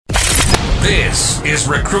This is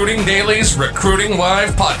Recruiting Daily's Recruiting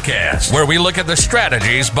Live podcast, where we look at the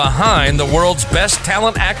strategies behind the world's best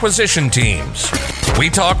talent acquisition teams. We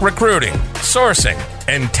talk recruiting, sourcing,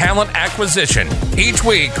 and talent acquisition. Each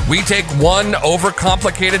week, we take one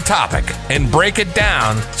overcomplicated topic and break it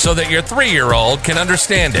down so that your 3-year-old can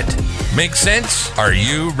understand it. Make sense? Are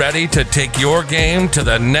you ready to take your game to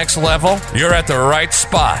the next level? You're at the right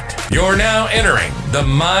spot. You're now entering the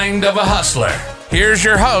mind of a hustler. Here's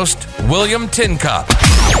your host, William Tincup.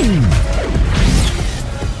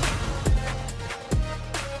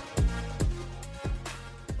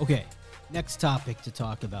 Okay, next topic to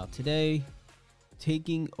talk about today,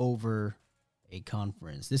 taking over a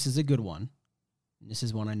conference. This is a good one. This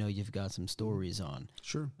is one I know you've got some stories on.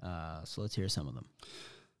 Sure. So let's hear some of them.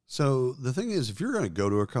 So the thing is, if you're going to go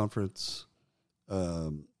to a conference,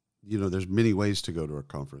 there's many ways to go to a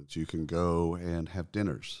conference. You can go and have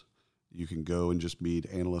dinners. You can go and just meet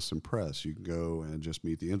analysts and press. You can go and just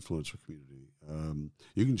meet the influencer community.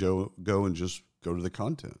 You can go and just go to the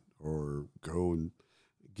content or go and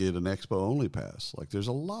get an expo only pass. Like, there's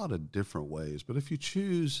a lot of different ways. But if you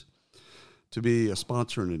choose to be a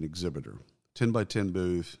sponsor and an exhibitor, 10 by 10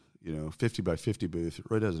 booth, 50 by 50 booth, it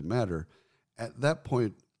really doesn't matter. At that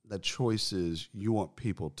point, that choice is you want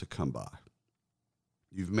people to come by.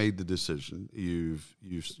 You've made the decision. You've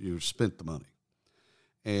spent the money.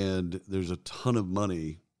 And there's a ton of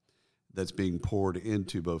money that's being poured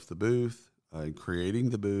into both the booth and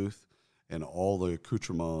creating the booth and all the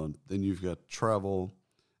accoutrement. Then you've got travel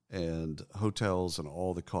and hotels and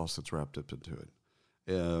all the costs that's wrapped up into it.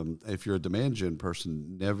 If you're a demand gen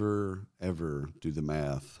person, never, ever do the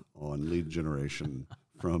math on lead generation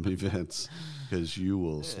from events, because you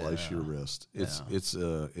will slice your wrist. It's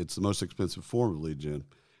the most expensive form of lead gen.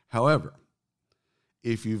 However,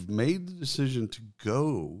 if you've made the decision to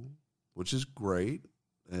go, which is great,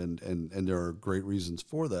 and there are great reasons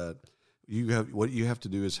for that, what you have to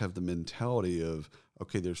do is have the mentality of,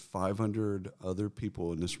 okay, there's 500 other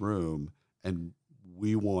people in this room, and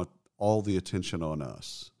we want all the attention on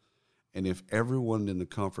us. And if everyone in the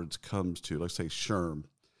conference comes to, let's say, SHRM,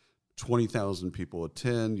 20,000 people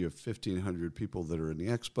attend, you have 1,500 people that are in the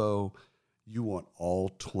expo, you want all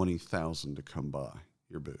 20,000 to come by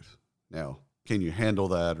your booth. Now, can you handle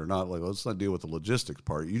that or not? Like, let's not deal with the logistics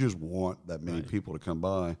part. You just want that many people to come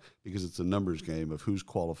by, because it's a numbers game of who's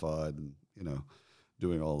qualified and,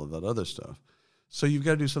 doing all of that other stuff. So you've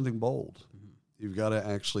got to do something bold. Mm-hmm. You've got to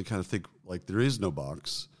actually kind of think like there is no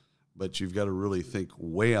box, but you've got to really think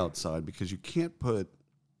way outside, because you can't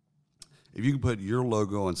if you can put your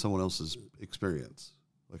logo on someone else's experience,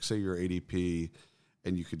 like say you're ADP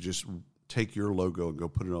and you could just take your logo and go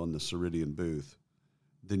put it on the Ceridian booth,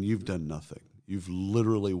 then you've done nothing. You've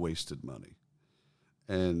literally wasted money.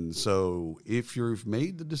 And so if you've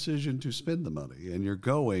made the decision to spend the money and you're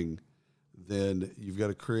going, then you've got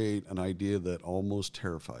to create an idea that almost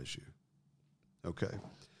terrifies you. Okay.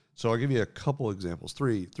 So I'll give you a couple examples,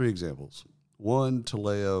 three examples. One,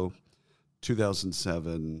 Taleo,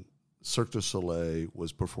 2007, Cirque du Soleil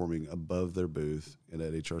was performing above their booth at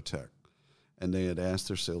HR Tech, and they had asked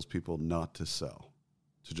their salespeople not to sell,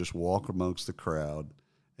 to just walk amongst the crowd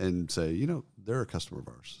and say, they're a customer of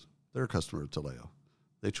ours. They're a customer of Taleo.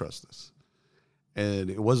 They trust us. And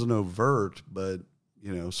it wasn't overt, but,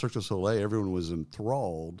 Cirque du Soleil, everyone was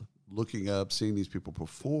enthralled, looking up, seeing these people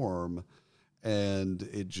perform, and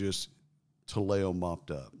it just, Taleo mopped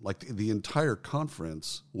up. Like the entire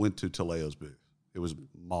conference went to Taleo's booth. It was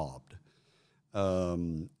mobbed.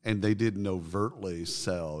 And they didn't overtly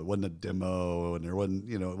sell. It wasn't a demo, and there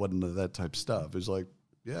wasn't, it wasn't that type of stuff. It was like,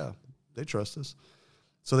 yeah, they trust us.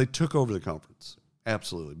 So they took over the conference.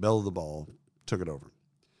 Absolutely. Bell of the ball, took it over.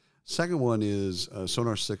 Second one is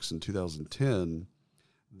Sonar 6 in 2010.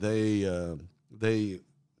 They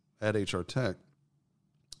at HR Tech,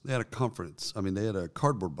 they had a conference. I mean, they had a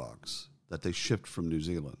cardboard box that they shipped from New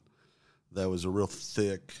Zealand. That was a real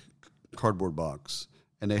thick cardboard box.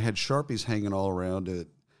 And they had Sharpies hanging all around it.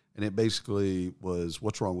 And it basically was,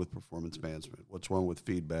 what's wrong with performance management? What's wrong with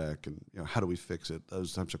feedback? And how do we fix it?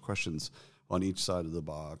 Those types of questions on each side of the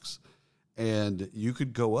box. And you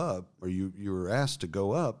could go up, or you were asked to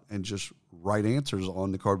go up and just write answers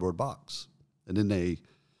on the cardboard box. And then they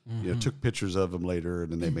took pictures of them later,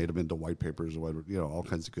 and then they made them into white papers or whatever, all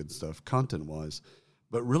kinds of good stuff content-wise.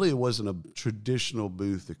 But really it wasn't a traditional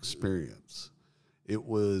booth experience. It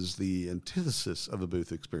was the antithesis of a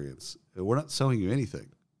booth experience. We're not selling you anything.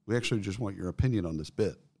 We actually just want your opinion on this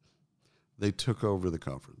bit. They took over the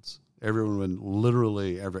conference. Everyone,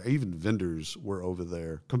 literally, even vendors were over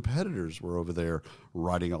there. Competitors were over there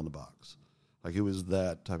writing on the box. Like, it was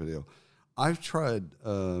that type of deal. I've tried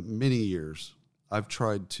many years. I've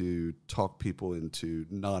tried to talk people into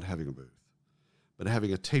not having a booth, but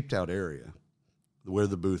having a taped out area where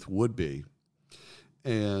the booth would be,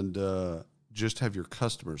 and just have your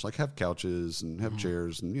customers, like have couches and have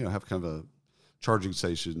chairs and, have kind of a charging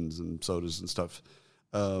stations and sodas and stuff,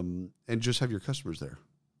 and just have your customers there.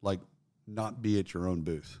 Like, not be at your own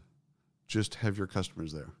booth. Just have your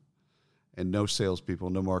customers there. And no salespeople,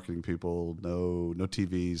 no marketing people, no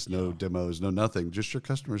TVs, no demos, no nothing. Just your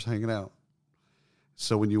customers hanging out.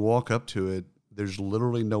 So when you walk up to it, there's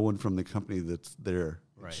literally no one from the company that's there.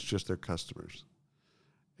 Right. It's just their customers.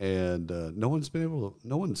 And no one's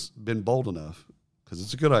been bold enough, because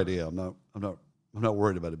it's a good idea. I'm not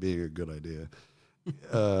worried about it being a good idea.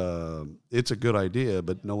 It's a good idea,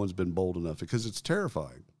 but no one's been bold enough because it's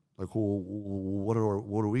terrifying. Like, well, what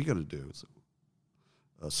are we going to do?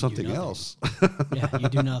 Something else. Yeah, you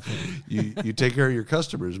do nothing. you take care of your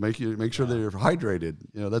customers, make sure they're hydrated.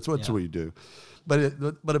 That's what you do.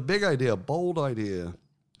 But a big idea, a bold idea.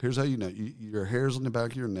 Here's how you know. Your hair's on the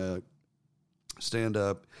back of your neck. Stand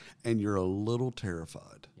up, and you're a little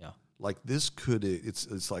terrified. Yeah, like this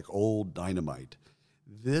it's like old dynamite.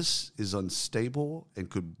 This is unstable and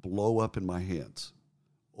could blow up in my hands,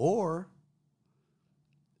 or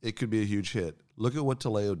it could be a huge hit. Look at what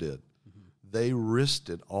Taleo did. They risked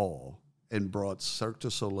it all and brought Cirque du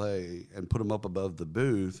Soleil and put them up above the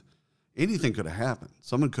booth. Anything could have happened.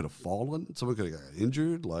 Someone could have fallen. Someone could have got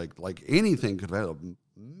injured. Like anything could have had a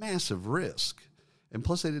massive risk. And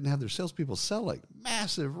plus, they didn't have their salespeople selling.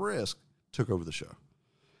 Massive risk. Took over the show.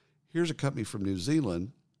 Here's a company from New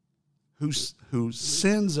Zealand who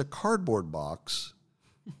sends a cardboard box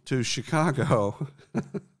to Chicago.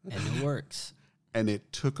 And it works. And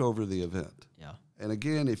it took over the event. Yeah. And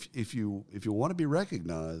again, if you want to be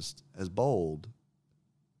recognized as bold,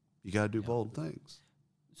 you got to do bold things.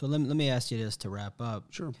 So let me ask you this to wrap up.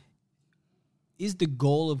 Sure. Is the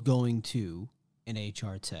goal of going to an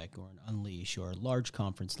HR Tech or an Unleash or a large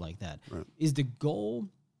conference like that, is the goal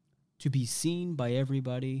to be seen by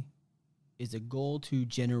everybody? Is the goal to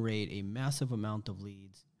generate a massive amount of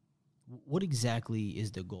leads? What exactly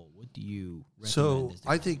is the goal? What do you recommend? So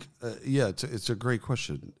I think, it's a great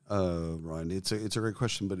question, Ryan. It's a great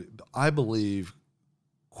question, but I believe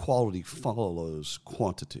quality follows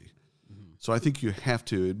quantity. Mm-hmm. So I think you have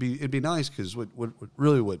to. It'd be nice, because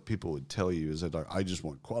what people would tell you is that I just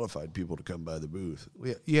want qualified people to come by the booth.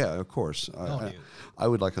 Yeah, of course. I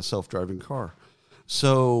would like a self-driving car.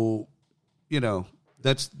 So,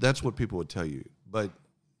 that's what people would tell you, but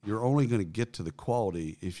you're only going to get to the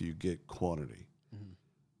quality if you get quantity.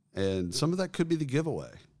 Mm-hmm. And some of that could be the giveaway,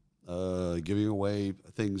 giving away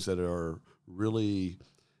things that are really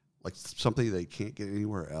like something they can't get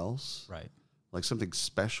anywhere else. Right. Like something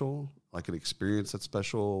special, like an experience that's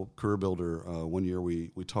special. Career Builder, one year we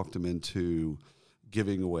talked them into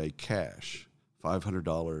giving away cash,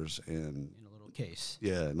 $500 and case.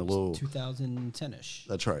 Yeah, in a little 2010-ish.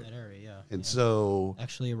 That's right. That area, yeah. And so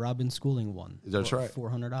actually a Robin Schooling one. That's right.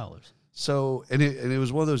 $400. So and it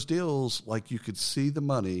was one of those deals, like you could see the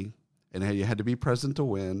money and you had to be present to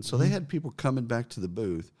win. So they had people coming back to the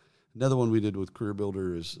booth. Another one we did with Career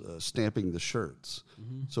Builder is stamping the shirts.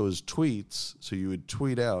 Mm-hmm. So it was tweets. So you would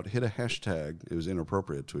tweet out, hit a hashtag. It was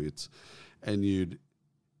inappropriate tweets, and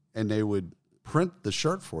they would print the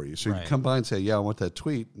shirt for you. So you could come by and say, yeah, I want that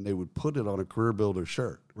tweet, and they would put it on a Career Builder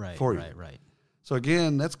shirt for you. Right. So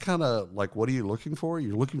again, that's kind of like, what are you looking for?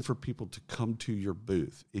 You're looking for people to come to your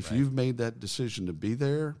booth. If you've made that decision to be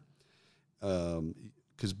there,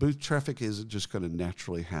 because booth traffic isn't just going to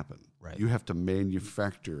naturally happen. Right. You have to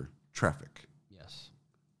manufacture traffic. Yes.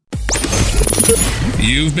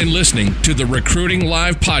 You've been listening to the Recruiting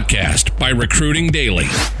Live podcast by Recruiting Daily.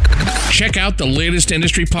 Check out the latest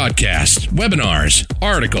industry podcasts, webinars,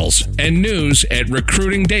 articles, and news at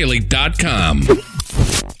recruitingdaily.com.